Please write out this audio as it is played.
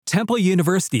Temple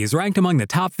University is ranked among the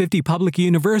top 50 public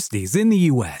universities in the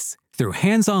U.S. Through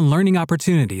hands-on learning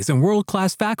opportunities and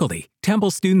world-class faculty,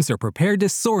 Temple students are prepared to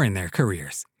soar in their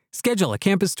careers. Schedule a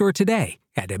campus tour today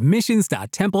at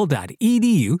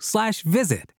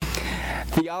admissions.temple.edu/visit.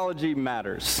 Theology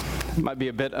matters. Might be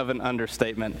a bit of an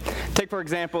understatement. Take, for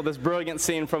example, this brilliant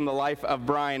scene from the life of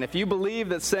Brian. If you believe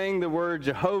that saying the word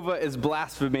Jehovah is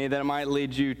blasphemy, then it might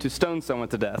lead you to stone someone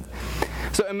to death.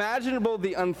 So imaginable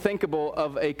the unthinkable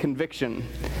of a conviction,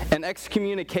 an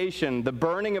excommunication, the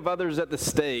burning of others at the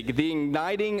stake, the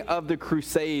igniting of the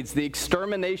Crusades, the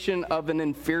extermination of an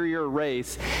inferior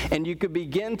race, and you could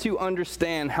begin to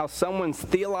understand how someone's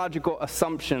theological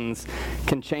assumptions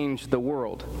can change the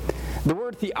world. The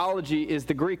word theology is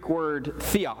the Greek word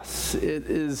theos. It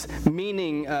is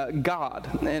meaning God.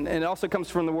 And it also comes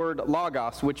from the word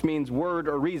logos, which means word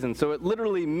or reason. So it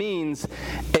literally means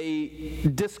a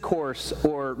discourse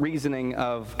or reasoning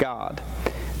of God.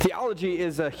 Theology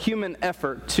is a human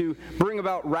effort to bring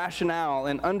about rationale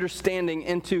and understanding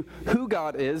into who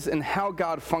God is and how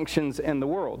God functions in the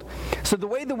world. So the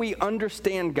way that we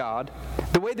understand God,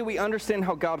 the way that we understand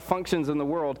how God functions in the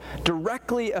world,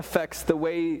 directly affects the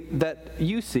way that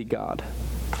you see God,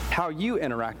 how you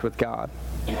interact with God,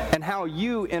 and how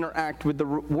you interact with the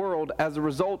world as a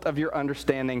result of your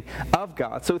understanding of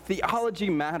God. So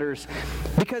theology matters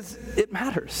because it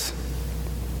matters.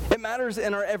 It matters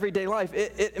in our everyday life.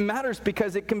 It matters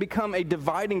because it can become a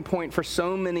dividing point for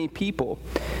so many people.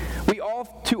 We all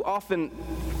too often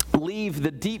leave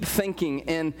the deep thinking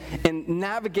and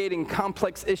navigating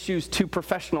complex issues to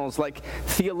professionals like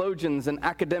theologians and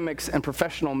academics and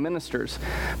professional ministers.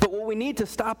 But what we need to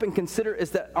stop and consider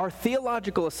is that our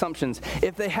theological assumptions,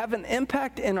 if they have an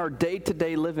impact in our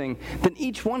day-to-day living, then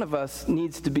each one of us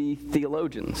needs to be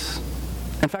theologians.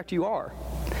 In fact, you are.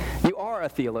 You are a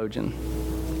theologian.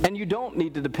 And you don't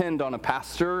need to depend on a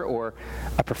pastor or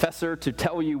a professor to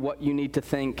tell you what you need to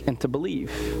think and to believe.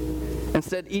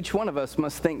 Instead, each one of us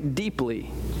must think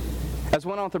deeply. As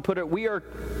one author put it, we are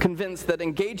convinced that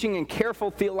engaging in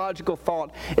careful theological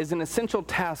thought is an essential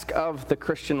task of the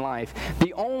Christian life.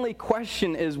 The only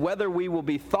question is whether we will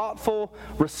be thoughtful,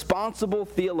 responsible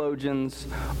theologians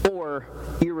or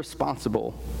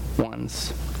irresponsible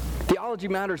ones. Theology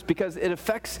matters because it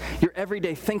affects your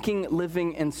everyday thinking,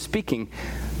 living, and speaking.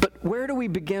 But where do we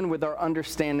begin with our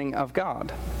understanding of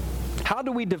God? How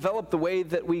do we develop the way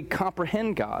that we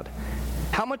comprehend God?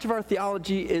 How much of our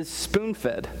theology is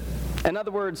spoon-fed? In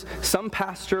other words, some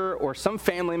pastor or some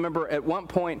family member at one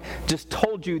point just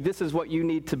told you this is what you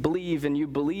need to believe, and you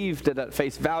believed it at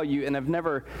face value and have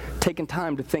never taken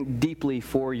time to think deeply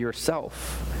for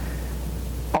yourself.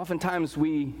 Oftentimes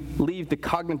we leave the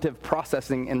cognitive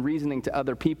processing and reasoning to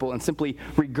other people and simply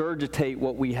regurgitate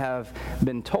what we have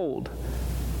been told.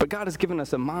 But God has given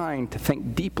us a mind to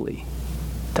think deeply,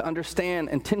 to understand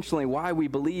intentionally why we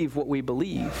believe what we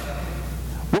believe,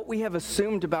 what we have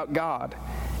assumed about God,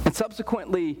 and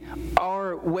subsequently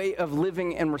our way of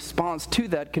living in response to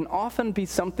that can often be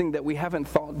something that we haven't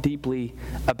thought deeply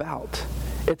about.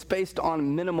 It's based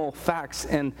on minimal facts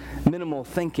and minimal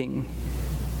thinking.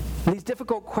 These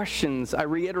difficult questions, I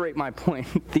reiterate my point,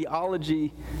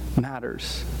 theology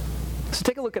matters. So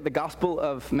take a look at the Gospel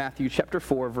of Matthew, chapter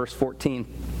 4, verse 14.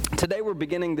 Today we're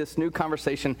beginning this new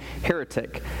conversation,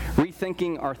 Heretic,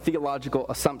 rethinking our theological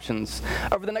assumptions.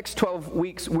 Over the next 12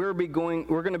 weeks, we're going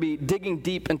to be digging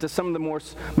deep into some of the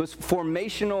most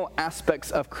formational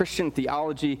aspects of Christian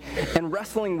theology and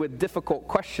wrestling with difficult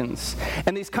questions.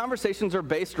 And these conversations are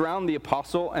based around the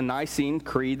Apostle and Nicene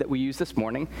Creed that we use this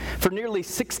morning. For nearly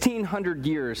 1,600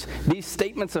 years, these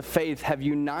statements of faith have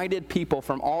united people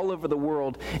from all over the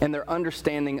world in their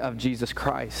understanding of Jesus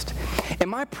Christ. And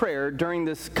my prayer during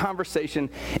this conversation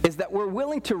is that we're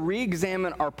willing to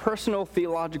re-examine our personal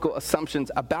theological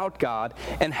assumptions about God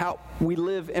and how we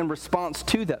live in response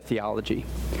to that theology.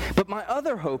 But my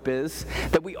other hope is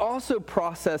that we also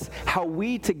process how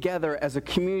we together as a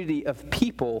community of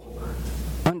people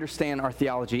understand our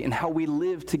theology and how we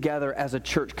live together as a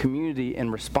church community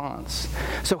in response.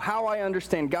 So how I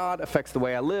understand God affects the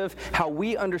way I live. How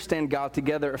we understand God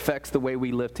together affects the way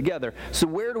we live together. So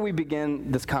where do we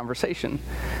begin this conversation?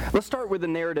 Let's start with a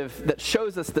narrative that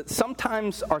shows us that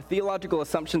sometimes our theological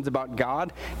assumptions about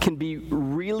God can be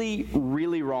really,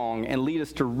 really wrong and lead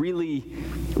us to really,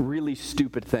 really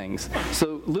stupid things.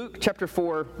 So Luke chapter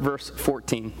 4, verse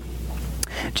 14.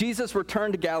 Jesus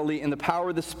returned to Galilee in the power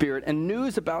of the Spirit, and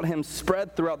news about him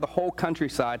spread throughout the whole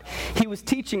countryside. He was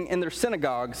teaching in their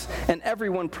synagogues, and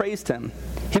everyone praised him.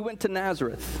 He went to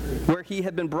Nazareth, where he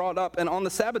had been brought up, and on the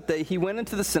Sabbath day he went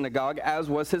into the synagogue, as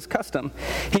was his custom.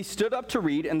 He stood up to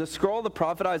read, and the scroll of the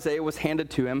prophet Isaiah was handed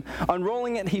to him.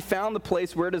 Unrolling it, he found the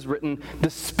place where it is written, "The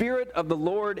Spirit of the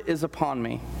Lord is upon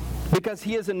me, because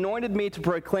he has anointed me to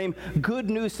proclaim good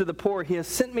news to the poor. He has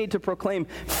sent me to proclaim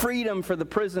freedom for the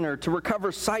prisoner, to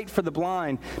recover sight for the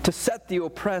blind, to set the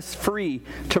oppressed free,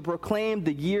 to proclaim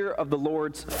the year of the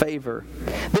Lord's favor."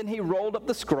 Then he rolled up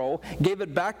the scroll, gave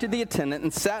it back to the attendant,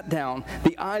 and sat down.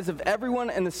 The eyes of everyone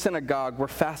in the synagogue were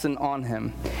fastened on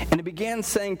him. And he began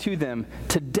saying to them,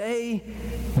 "Today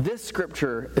this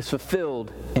scripture is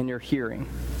fulfilled in your hearing."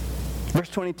 Verse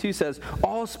 22 says,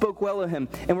 all spoke well of him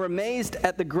and were amazed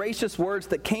at the gracious words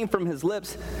that came from his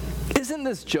lips. "Isn't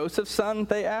this Joseph's son?"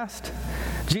 they asked.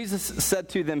 Jesus said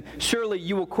to them, "Surely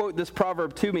you will quote this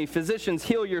proverb to me, 'Physicians,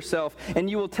 heal yourself,' and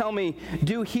you will tell me,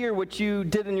 'Do here what you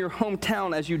did in your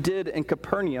hometown as you did in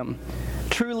Capernaum.'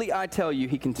 Truly I tell you,"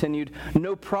 he continued,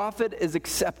 "no prophet is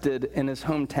accepted in his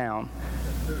hometown."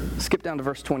 Skip down to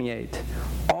verse 28.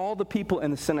 All the people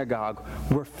in the synagogue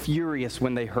were furious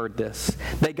when they heard this.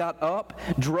 They got up,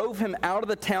 drove him out of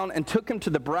the town, and took him to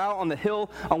the brow on the hill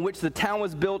on which the town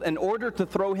was built in order to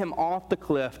throw him off the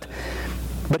cliff.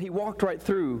 But he walked right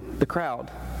through the crowd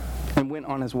and went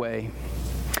on his way.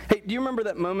 Hey, do you remember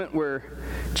that moment where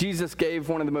Jesus gave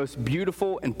one of the most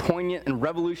beautiful and poignant and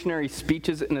revolutionary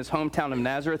speeches in his hometown of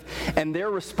Nazareth, and their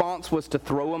response was to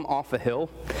throw him off a hill?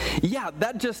 Yeah,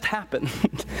 that just happened.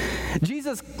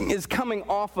 Jesus is coming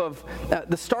off of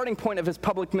the starting point of his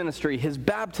public ministry, his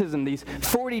baptism, these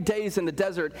 40 days in the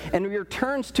desert, and he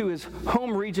returns to his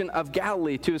home region of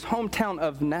Galilee, to his hometown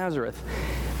of Nazareth.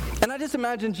 And I just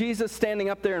imagine Jesus standing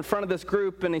up there in front of this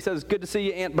group, and he says, "Good to see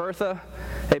you, Aunt Bertha.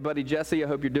 Hey, buddy Jesse, I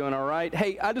hope you're doing all right.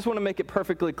 Hey, I just want to make it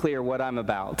perfectly clear what I'm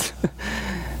about.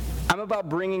 I'm about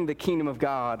bringing the kingdom of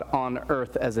God on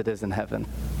earth as it is in heaven.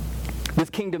 This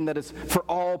kingdom that is for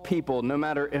all people, no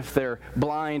matter if they're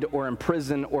blind or in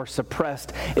prison or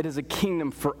suppressed. It is a kingdom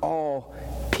for all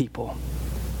people."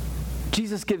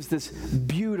 Jesus gives this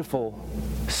beautiful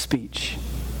speech.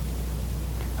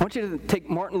 I want you to take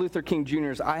Martin Luther King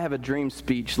Jr.'s "I Have a Dream"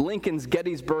 speech, Lincoln's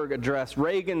Gettysburg Address,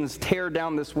 Reagan's "Tear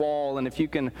Down This Wall," and if you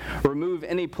can remove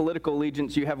any political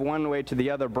allegiance you have one way to the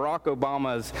other, Barack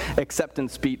Obama's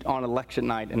acceptance speech on election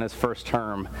night in his first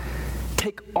term.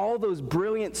 Take all those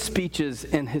brilliant speeches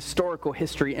in historical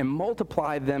history and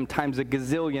multiply them times a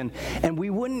gazillion, and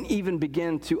we wouldn't even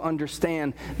begin to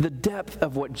understand the depth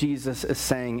of what Jesus is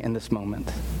saying in this moment.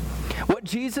 What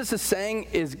Jesus is saying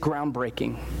is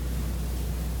groundbreaking.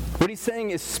 What he's saying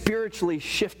is spiritually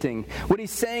shifting. What he's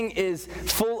saying is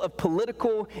full of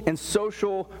political and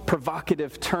social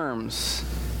provocative terms.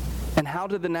 And how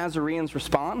did the Nazarenes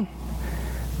respond?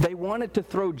 They wanted to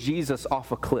throw Jesus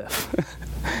off a cliff.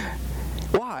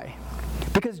 Why?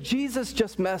 Because Jesus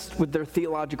just messed with their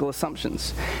theological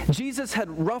assumptions. Jesus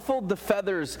had ruffled the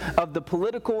feathers of the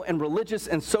political and religious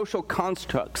and social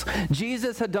constructs.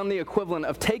 Jesus had done the equivalent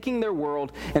of taking their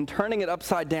world and turning it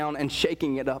upside down and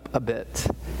shaking it up a bit.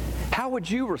 How would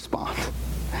you respond?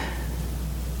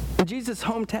 In Jesus'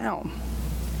 hometown,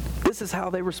 this is how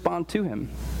they respond to him.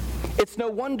 It's no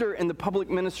wonder in the public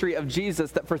ministry of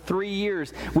Jesus that for 3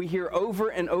 years we hear over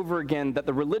and over again that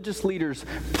the religious leaders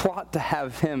plot to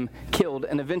have him killed,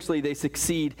 and eventually they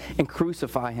succeed and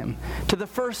crucify him. To the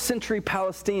first century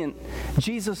Palestinian,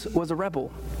 Jesus was a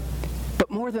rebel.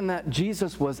 But more than that,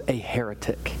 Jesus was a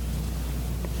heretic.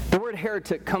 The word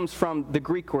heretic comes from the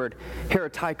Greek word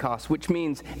heretikos, which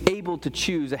means able to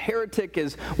choose. A heretic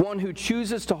is one who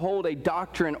chooses to hold a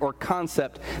doctrine or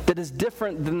concept that is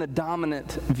different than the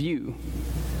dominant view.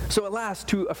 So at last,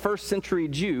 to a first century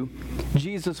Jew,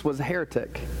 Jesus was a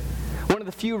heretic. One of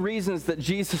the few reasons that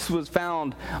Jesus was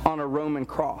found on a Roman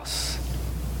cross.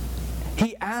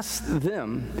 He asked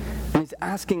them, and he's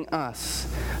asking us,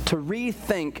 to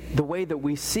rethink the way that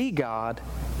we see God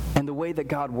and the way that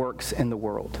God works in the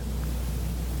world.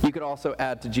 You could also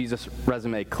add to Jesus'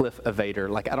 resume, cliff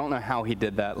evader. I don't know how he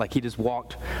did that. He just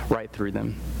walked right through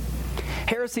them.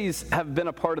 Heresies have been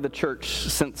a part of the church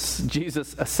since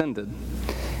Jesus ascended.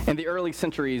 In the early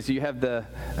centuries, you have the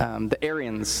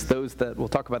Arians, those that, we'll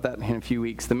talk about that in a few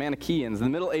weeks, the Manichaeans. In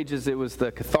the Middle Ages, it was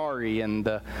the Cathari and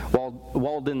the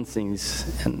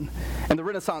Waldenses. And in the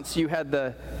Renaissance, you had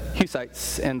the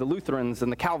Hussites and the Lutherans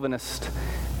and the Calvinists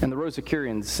and the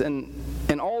Rosicrucians,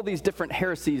 and all these different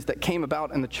heresies that came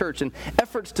about in the church. And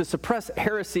efforts to suppress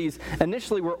heresies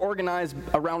initially were organized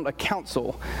around a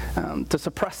council to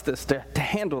suppress this, to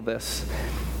handle this.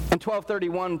 In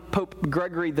 1231, Pope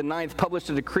Gregory IX published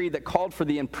a decree that called for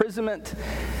the imprisonment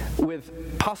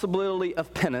with possibility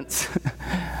of penance,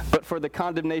 but for the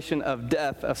condemnation of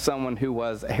death of someone who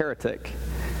was a heretic.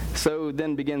 So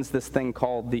then begins this thing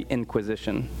called the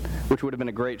Inquisition, which would have been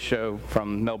a great show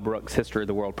from Mel Brooks' History of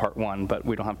the World Part 1, but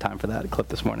we don't have time for that clip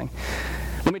this morning.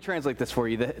 Let me translate this for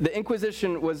you. The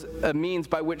Inquisition was a means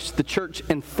by which the church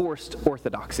enforced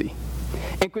orthodoxy.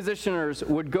 Inquisitioners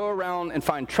would go around and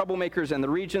find troublemakers in the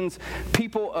regions,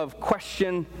 people of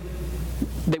question.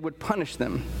 They would punish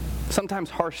them,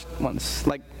 sometimes harsh ones,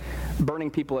 like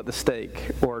burning people at the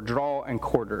stake, or draw and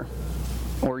quarter,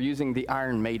 or using the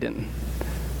Iron Maiden.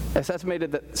 It's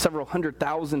estimated that several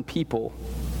 100,000 people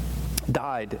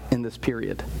died in this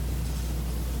period.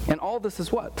 And all this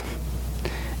is what?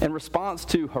 In response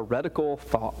to heretical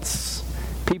thoughts,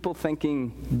 people thinking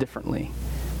differently.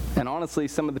 And honestly,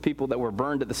 some of the people that were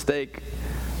burned at the stake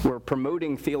were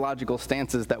promoting theological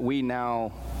stances that we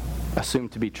now assume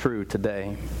to be true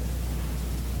today.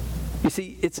 You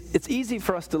see, it's easy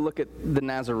for us to look at the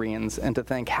Nazarenes and to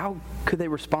think, how could they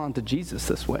respond to Jesus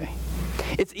this way?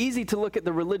 It's easy to look at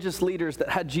the religious leaders that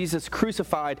had Jesus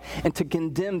crucified and to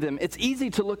condemn them. It's easy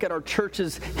to look at our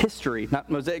church's history, not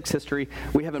Mosaic's history.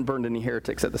 We haven't burned any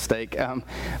heretics at the stake.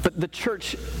 But the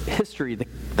church history,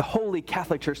 the Holy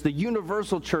Catholic Church, the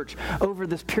universal church over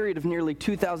this period of nearly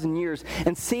 2,000 years,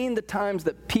 and seeing the times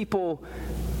that people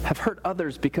have hurt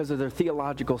others because of their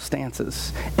theological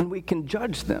stances, and we can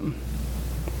judge them.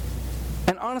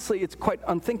 And honestly, it's quite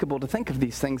unthinkable to think of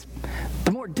these things.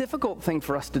 The more difficult thing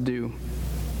for us to do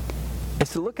is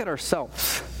to look at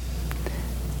ourselves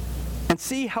and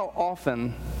see how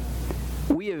often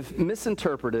we have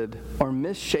misinterpreted or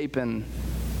misshapen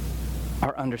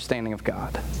our understanding of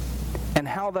God, and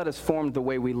how that has formed the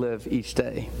way we live each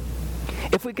day.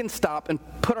 If we can stop and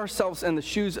put ourselves in the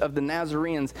shoes of the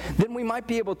Nazarenes, then we might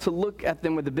be able to look at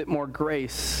them with a bit more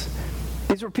grace.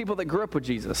 These were people that grew up with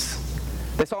Jesus.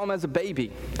 They saw him as a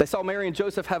baby. They saw Mary and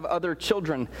Joseph have other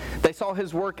children. They saw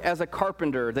his work as a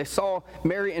carpenter. They saw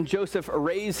Mary and Joseph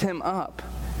raise him up.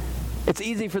 It's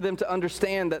easy for them to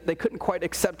understand that they couldn't quite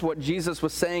accept what Jesus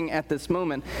was saying at this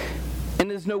moment.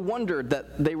 And it is no wonder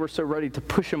that they were so ready to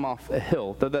push him off a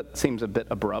hill, though that seems a bit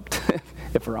abrupt,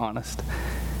 if we're honest.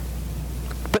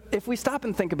 But if we stop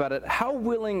and think about it, how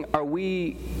willing are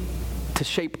we to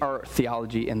shape our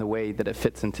theology in the way that it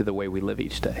fits into the way we live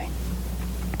each day?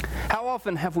 How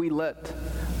often have we let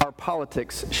our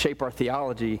politics shape our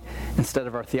theology instead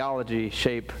of our theology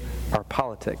shape our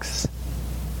politics?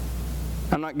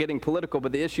 I'm not getting political,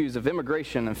 but the issues of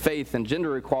immigration and faith and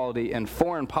gender equality and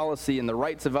foreign policy and the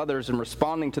rights of others and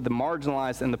responding to the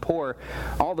marginalized and the poor,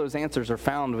 all those answers are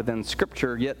found within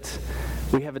Scripture, yet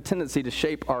we have a tendency to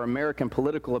shape our American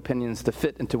political opinions to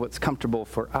fit into what's comfortable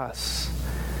for us.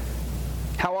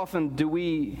 How often do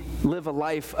we live a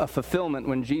life of fulfillment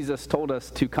when Jesus told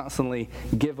us to constantly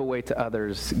give away to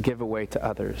others, give away to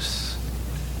others?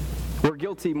 We're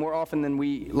guilty more often than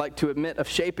we like to admit of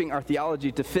shaping our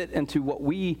theology to fit into what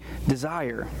we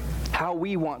desire, how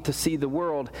we want to see the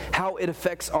world, how it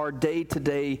affects our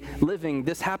day-to-day living.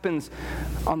 This happens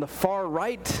on the far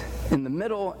right, in the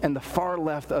middle, and the far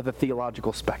left of the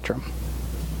theological spectrum.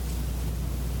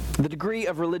 The degree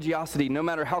of religiosity, no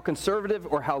matter how conservative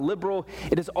or how liberal,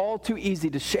 it is all too easy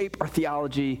to shape our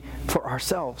theology for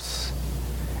ourselves.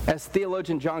 As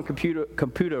theologian John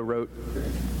Caputo wrote,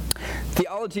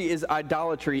 theology is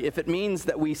idolatry if it means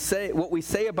that we say what we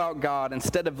say about God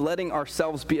instead of letting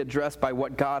ourselves be addressed by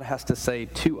what God has to say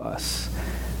to us.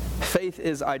 Faith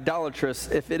is idolatrous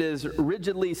if it is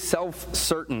rigidly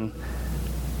self-certain,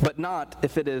 but not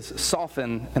if it is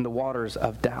softened in the waters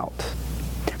of doubt.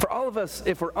 For all of us,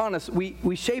 if we're honest,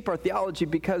 we shape our theology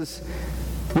because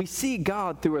we see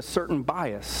God through a certain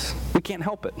bias. We can't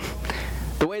help it.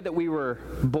 The way that we were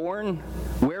born,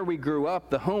 where we grew up,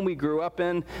 the home we grew up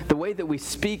in, the way that we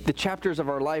speak, the chapters of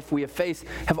our life we have faced,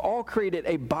 have all created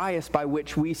a bias by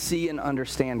which we see and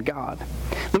understand God.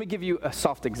 Let me give you a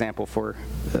soft example for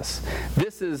this.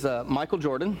 This is Michael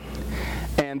Jordan,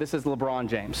 and this is LeBron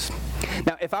James.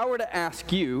 Now, if I were to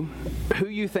ask you who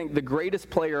you think the greatest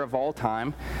player of all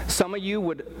time, some of you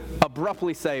would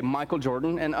abruptly say Michael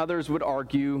Jordan, and others would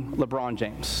argue LeBron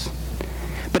James.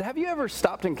 But have you ever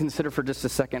stopped and considered for just a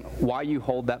second why you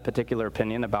hold that particular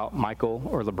opinion about Michael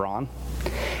or LeBron?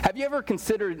 Have you ever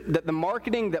considered that the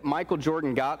marketing that Michael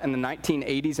Jordan got in the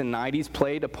 1980s and 90s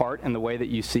played a part in the way that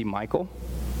you see Michael?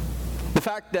 The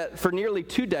fact that for nearly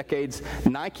 2 decades,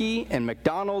 Nike and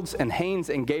McDonald's and Hanes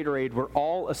and Gatorade were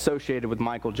all associated with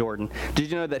Michael Jordan.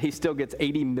 Did you know that he still gets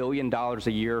 $80 million a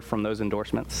year from those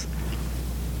endorsements?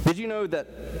 Did you know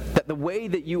that the way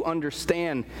that you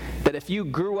understand that if you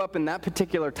grew up in that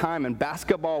particular time and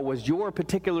basketball was your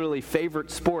particularly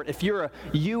favorite sport, if you're a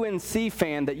UNC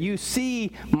fan, that you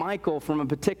see Michael from a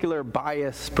particular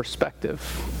biased perspective.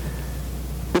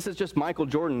 This is just Michael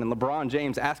Jordan and LeBron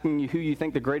James asking you who you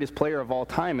think the greatest player of all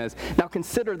time is. Now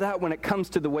consider that when it comes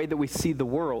to the way that we see the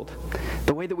world,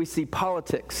 the way that we see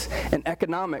politics and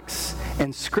economics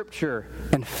and scripture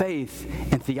and faith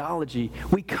and theology.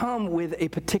 We come with a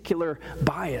particular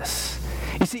bias.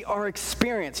 You see, our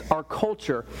experience, our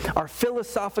culture, our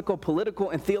philosophical, political,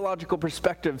 and theological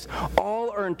perspectives all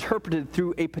are interpreted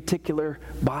through a particular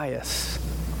bias.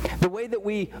 The way that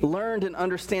we learn and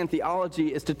understand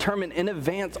theology is determined in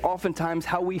advance oftentimes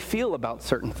how we feel about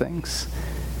certain things.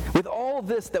 With all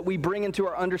this that we bring into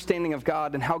our understanding of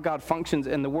God and how God functions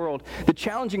in the world, the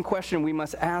challenging question we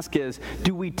must ask is,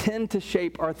 do we tend to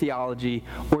shape our theology,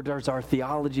 or does our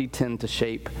theology tend to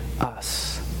shape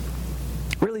us?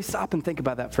 Really stop and think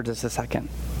about that for just a second.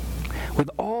 With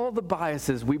all the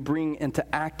biases we bring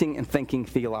into acting and thinking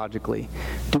theologically,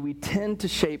 do we tend to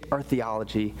shape our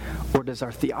theology, or does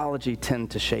our theology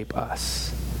tend to shape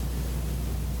us?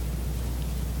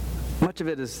 Much of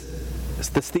it is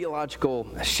this theological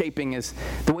shaping is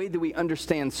the way that we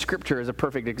understand Scripture is a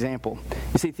perfect example.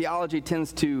 You see, theology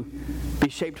tends to be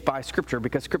shaped by Scripture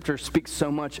because Scripture speaks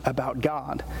so much about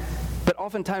God. But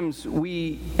oftentimes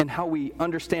we, and how we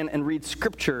understand and read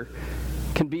Scripture,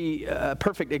 can be a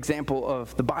perfect example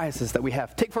of the biases that we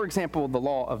have. Take, for example, the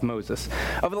law of Moses.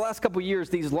 Over the last couple of years,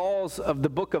 these laws of the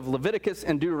book of Leviticus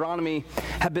and Deuteronomy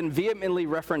have been vehemently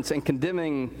referenced in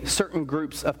condemning certain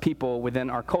groups of people within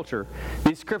our culture.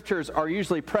 These scriptures are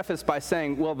usually prefaced by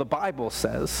saying, well, the Bible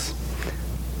says.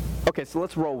 Okay, so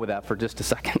let's roll with that for just a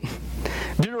second.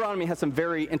 Deuteronomy has some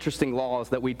very interesting laws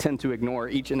that we tend to ignore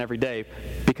each and every day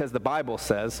because the Bible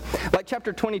says, like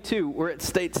chapter 22, where it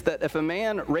states that if a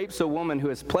man rapes a woman who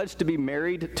is pledged to be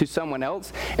married to someone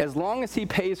else, as long as he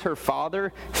pays her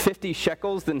father 50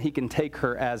 shekels, then he can take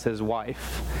her as his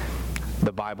wife.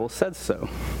 The Bible says so.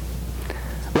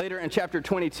 Later in chapter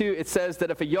 22, it says that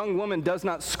if a young woman does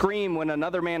not scream when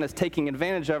another man is taking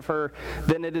advantage of her,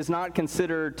 then it is not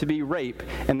considered to be rape,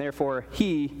 and therefore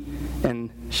he and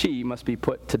she must be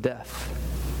put to death.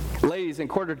 Ladies,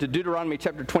 according to Deuteronomy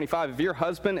chapter 25, if your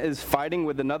husband is fighting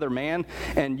with another man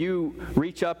and you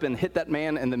reach up and hit that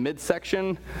man in the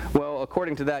midsection, well,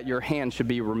 according to that, your hand should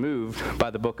be removed by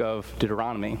the book of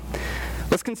Deuteronomy.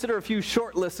 Let's consider a few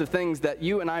short lists of things that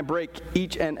you and I break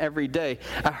each and every day.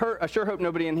 I sure hope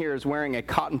nobody in here is wearing a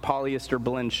cotton polyester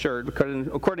blend shirt, because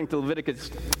according to Leviticus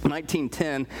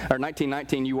 19:10 or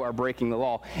 19:19, you are breaking the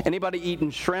law. Anybody eating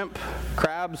shrimp,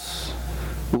 crabs,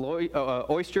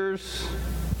 oysters,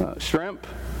 shrimp,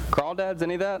 crawdads,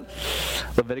 any of that?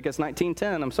 Leviticus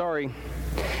 19:10, I'm sorry.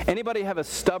 Anybody have a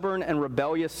stubborn and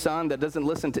rebellious son that doesn't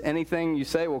listen to anything you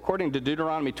say? Well, according to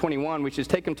Deuteronomy 21, we should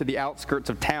take him to the outskirts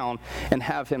of town and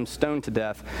have him stoned to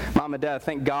death. Mom and Dad,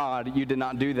 thank God you did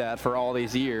not do that for all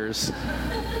these years.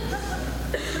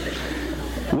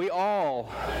 We all,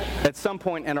 at some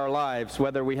point in our lives,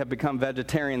 whether we have become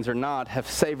vegetarians or not, have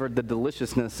savored the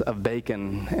deliciousness of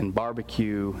bacon and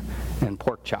barbecue and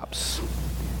pork chops.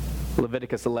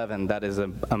 Leviticus 11, that is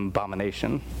an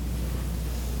abomination.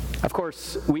 Of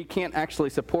course, we can't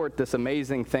actually support this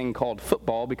amazing thing called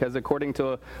football because according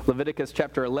to Leviticus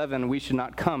chapter 11, we should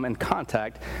not come in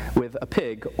contact with a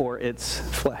pig or its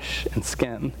flesh and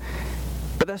skin.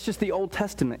 But that's just the Old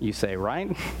Testament, you say,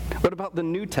 right? What about the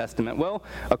New Testament? Well,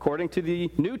 according to the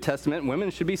New Testament,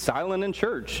 women should be silent in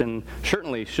church and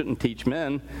certainly shouldn't teach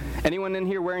men. Anyone in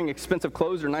here wearing expensive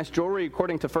clothes or nice jewelry?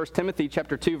 According to 1 Timothy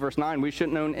chapter 2, verse 9, we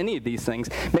shouldn't own any of these things.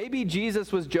 Maybe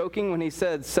Jesus was joking when he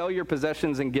said, sell your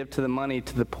possessions and give to the money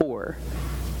to the poor.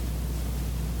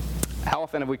 How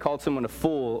often have we called someone a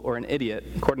fool or an idiot?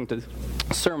 According to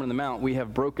Sermon on the Mount, we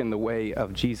have broken the way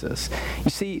of Jesus.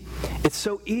 You see, it's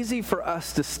so easy for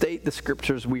us to state the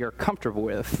scriptures we are comfortable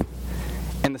with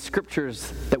and the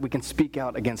scriptures that we can speak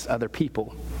out against other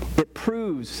people. It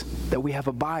proves that we have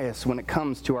a bias when it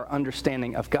comes to our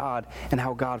understanding of God and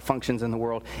how God functions in the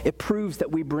world. It proves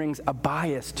that we bring a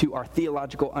bias to our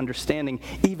theological understanding,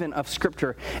 even of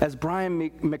Scripture. As Brian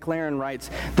McLaren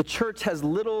writes, the church has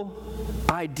little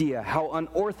idea how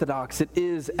unorthodox it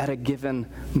is at a given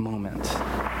moment.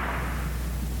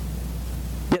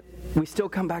 Yet we still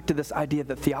come back to this idea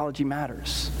that theology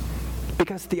matters,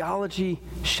 because theology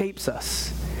shapes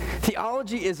us.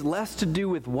 Theology is less to do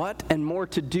with what and more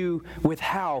to do with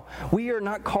how. We are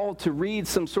not called to read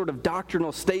some sort of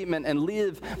doctrinal statement and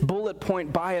live bullet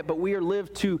point by it, but we are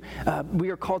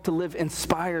called to live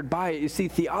inspired by it. You see,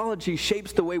 theology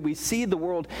shapes the way we see the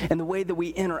world and the way that we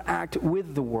interact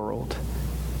with the world.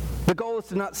 The goal is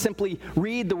to not simply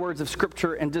read the words of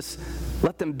Scripture and just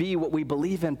let them be what we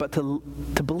believe in, but to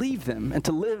believe them and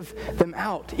to live them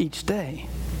out each day.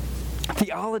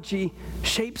 Theology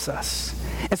shapes us.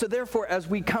 And so therefore, as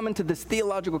we come into this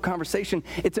theological conversation,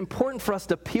 it's important for us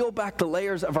to peel back the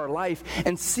layers of our life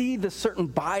and see the certain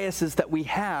biases that we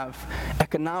have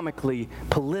economically,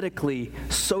 politically,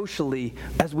 socially,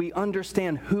 as we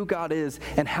understand who God is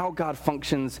and how God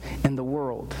functions in the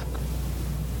world.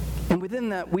 And within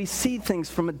that, we see things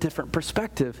from a different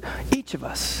perspective. Each of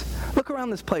us. Look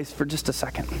around this place for just a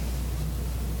second.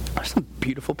 There's some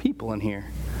beautiful people in here.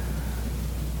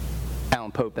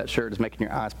 Alan Pope, that shirt is making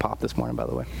your eyes pop this morning, by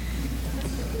the way.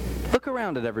 Look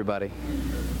around at everybody.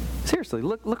 Seriously,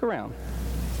 look around.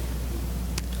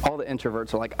 All the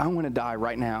introverts are like, I want to die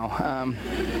right now.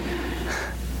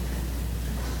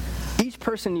 Each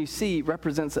person you see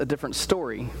represents a different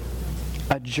story,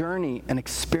 a journey, an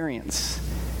experience.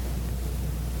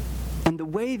 And the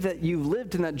way that you've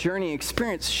lived in that journey and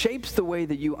experience shapes the way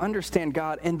that you understand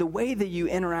God and the way that you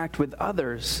interact with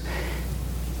others.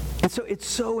 And so it's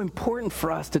so important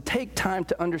for us to take time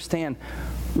to understand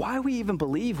why we even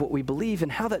believe what we believe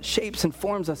and how that shapes and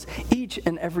forms us each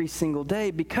and every single day.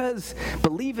 Because,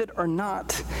 believe it or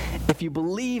not, if you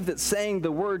believe that saying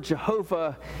the word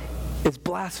Jehovah is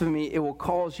blasphemy, it will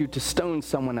cause you to stone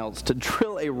someone else, to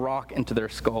drill a rock into their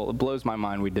skull. It blows my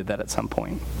mind we did that at some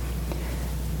point.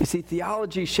 You see,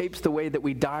 theology shapes the way that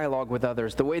we dialogue with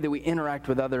others, the way that we interact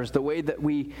with others, the way that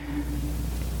we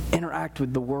interact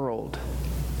with the world.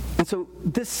 And so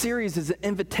this series is an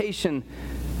invitation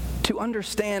to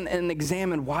understand and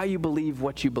examine why you believe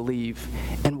what you believe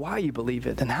and why you believe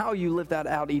it and how you live that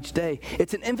out each day.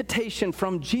 It's an invitation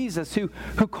from Jesus who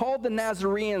called the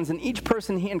Nazarenes and each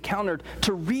person he encountered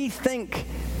to rethink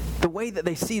the way that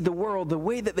they see the world, the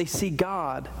way that they see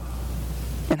God,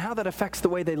 and how that affects the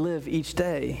way they live each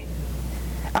day.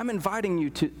 I'm inviting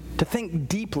you to think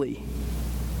deeply,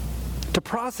 to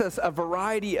process a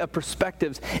variety of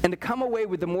perspectives, and to come away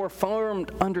with a more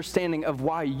formed understanding of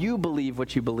why you believe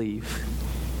what you believe.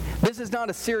 This is not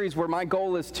a series where my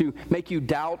goal is to make you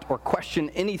doubt or question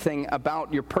anything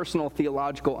about your personal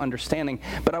theological understanding,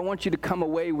 but I want you to come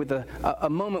away with a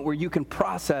moment where you can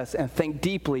process and think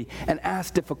deeply and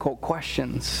ask difficult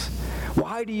questions.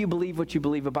 Why do you believe what you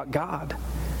believe about God,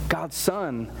 God's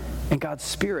Son, and God's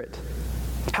Spirit?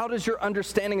 How does your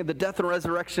understanding of the death and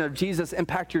resurrection of Jesus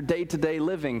impact your day-to-day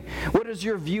living? What is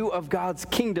your view of God's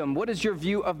kingdom? What is your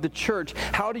view of the church?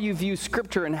 How do you view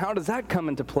Scripture, and how does that come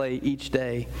into play each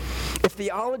day? If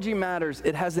theology matters,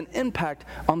 it has an impact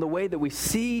on the way that we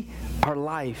see our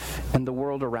life and the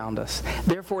world around us.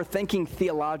 Therefore, thinking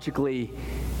theologically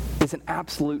is an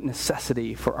absolute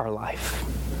necessity for our life.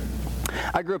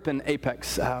 I grew up in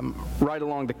Apex, right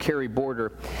along the Cary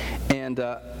border, and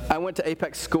I went to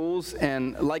Apex schools,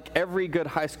 and like every good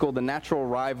high school, the natural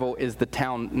rival is the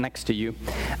town next to you.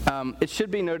 It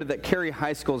should be noted that Cary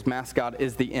High School's mascot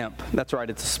is the imp. That's right,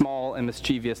 it's a small and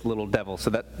mischievous little devil, so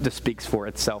that just speaks for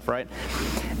itself, right?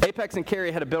 Apex and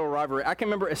Cary had a bitter rivalry. I can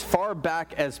remember as far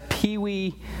back as Pee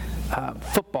Wee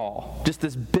football, just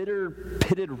this bitter,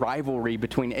 pitted rivalry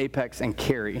between Apex and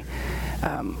Cary.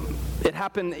 It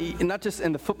happened not just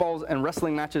in the footballs and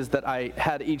wrestling matches that I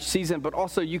had each season, but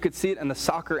also you could see it in the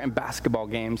soccer and basketball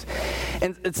games.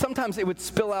 And sometimes it would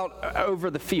spill out over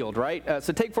the field, right?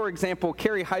 So take, for example,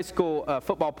 Cary High School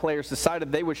football players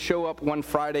decided they would show up one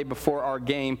Friday before our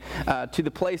game to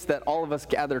the place that all of us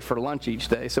gathered for lunch each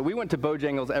day. So we went to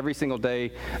Bojangles every single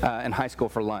day in high school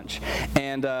for lunch.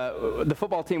 And the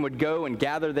football team would go and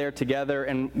gather there together,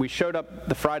 and we showed up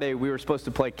the Friday we were supposed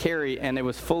to play Cary, and it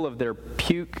was full of their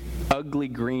puke, ugly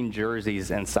green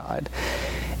jerseys inside.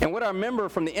 And what I remember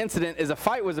from the incident is a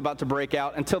fight was about to break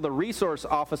out until the resource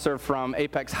officer from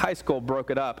Apex High School broke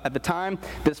it up. At the time,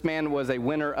 this man was a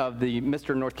winner of the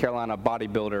Mr. North Carolina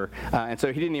bodybuilder, and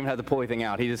so he didn't even have to pull anything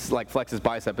out. He just flexed his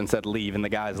bicep and said leave, and the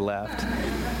guys left.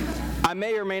 I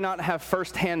may or may not have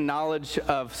firsthand knowledge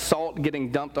of salt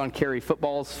getting dumped on Cary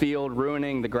football's field,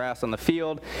 ruining the grass on the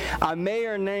field. I may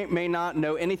or may not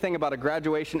know anything about a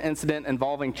graduation incident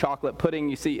involving chocolate pudding.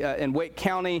 You see, in Wake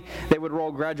County, they would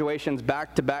roll graduations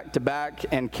back to back to back,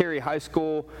 and Cary High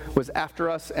School was after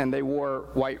us, and they wore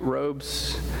white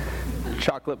robes.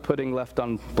 Chocolate pudding left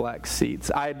on black seats.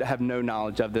 I have no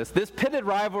knowledge of this. This pitted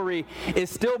rivalry is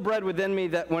still bred within me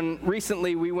that when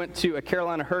recently we went to a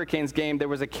Carolina Hurricanes game, there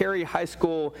was a Cary High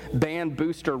School band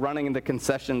booster running in the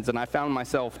concessions, and I found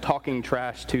myself talking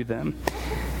trash to them.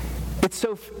 It's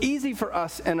so easy for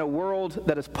us in a world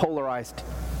that is polarized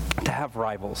to have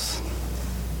rivals.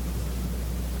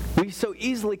 We so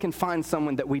easily can find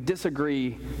someone that we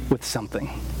disagree with something.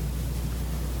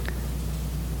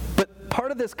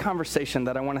 part of this conversation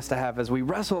that I want us to have as we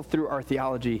wrestle through our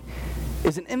theology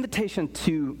is an invitation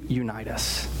to unite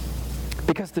us.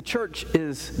 Because the church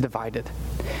is divided.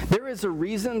 There is a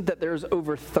reason that there's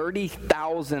over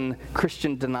 30,000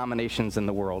 Christian denominations in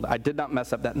the world. I did not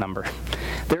mess up that number.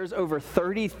 There's over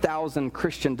 30,000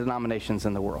 Christian denominations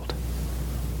in the world.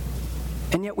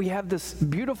 And yet we have this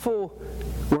beautiful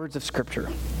words of Scripture.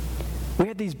 We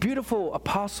had these beautiful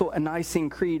Apostle and Nicene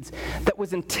creeds that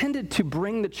was intended to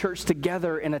bring the church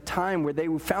together in a time where they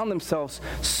found themselves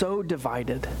so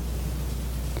divided.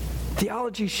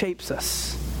 Theology shapes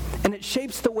us. And it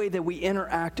shapes the way that we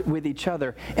interact with each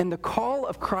other. And the call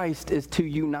of Christ is to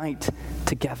unite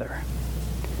together.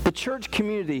 The church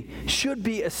community should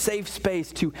be a safe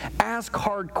space to ask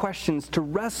hard questions, to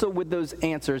wrestle with those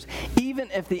answers,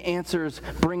 even if the answers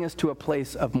bring us to a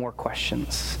place of more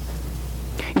questions.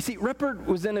 You see,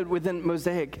 represented within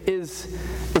Mosaic is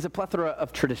a plethora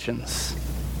of traditions.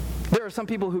 There are some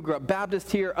people who grew up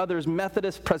Baptist here, others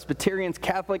Methodist, Presbyterians,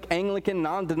 Catholic, Anglican,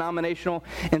 non-denominational,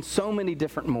 and so many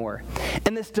different more.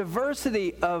 And this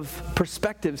diversity of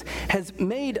perspectives has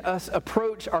made us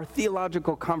approach our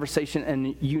theological conversation in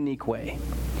a unique way.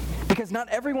 Because not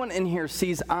everyone in here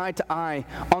sees eye to eye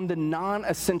on the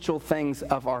non-essential things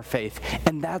of our faith,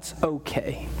 and that's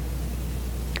okay.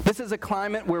 This is a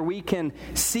climate where we can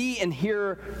see and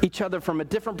hear each other from a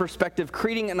different perspective,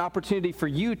 creating an opportunity for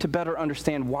you to better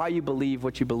understand why you believe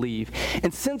what you believe.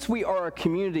 And since we are a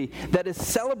community that is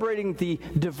celebrating the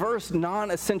diverse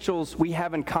non-essentials we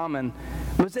have in common,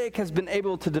 Mosaic has been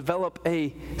able to develop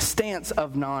a stance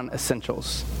of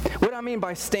non-essentials. What I mean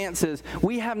by stance is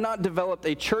we have not developed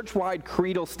a church-wide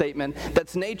creedal statement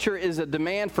that's nature is a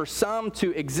demand for some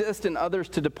to exist and others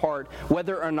to depart,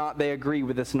 whether or not they agree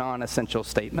with this non-essential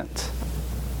statement.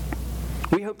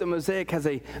 We hope that Mosaic has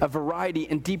a variety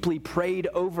and deeply prayed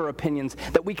over opinions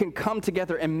that we can come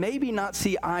together and maybe not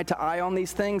see eye to eye on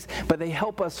these things, but they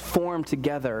help us form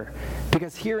together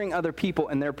because hearing other people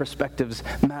and their perspectives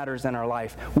matters in our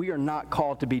life. We are not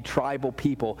called to be tribal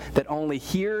people that only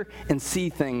hear and see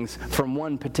things from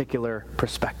one particular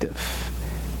perspective.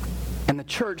 And the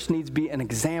church needs to be an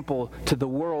example to the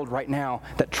world right now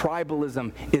that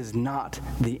tribalism is not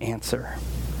the answer.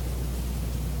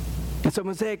 And so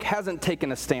Mosaic hasn't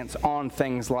taken a stance on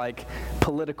things like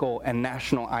political and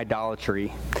national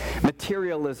idolatry,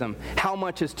 materialism, how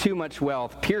much is too much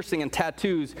wealth, piercing and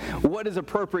tattoos, what is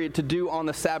appropriate to do on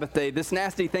the Sabbath day, this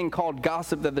nasty thing called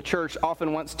gossip that the church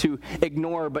often wants to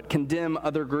ignore but condemn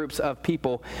other groups of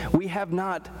people. We have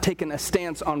not taken a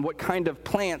stance on what kind of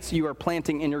plants you are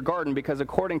planting in your garden because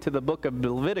according to the book of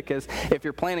Leviticus, if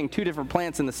you're planting two different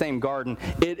plants in the same garden,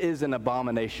 it is an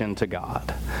abomination to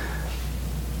God.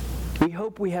 We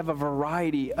hope we have a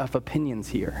variety of opinions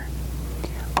here.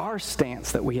 Our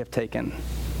stance that we have taken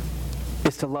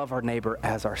is to love our neighbor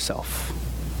as ourselves.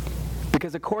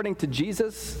 Because according to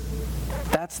Jesus,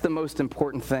 that's the most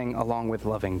important thing along with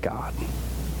loving God.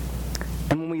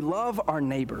 And when we love our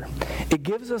neighbor, it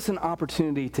gives us an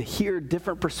opportunity to hear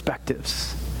different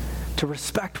perspectives, to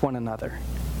respect one another,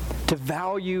 to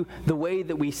value the way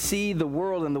that we see the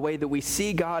world and the way that we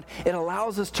see God. It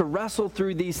allows us to wrestle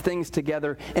through these things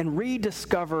together and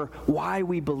rediscover why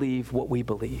we believe what we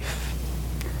believe.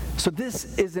 So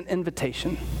this is an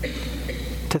invitation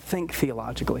to think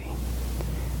theologically.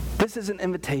 This is an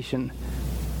invitation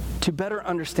to better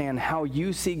understand how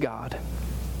you see God,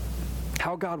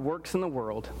 how God works in the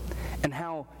world, and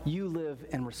how you live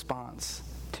in response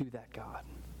to that God.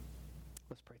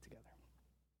 Let's pray together.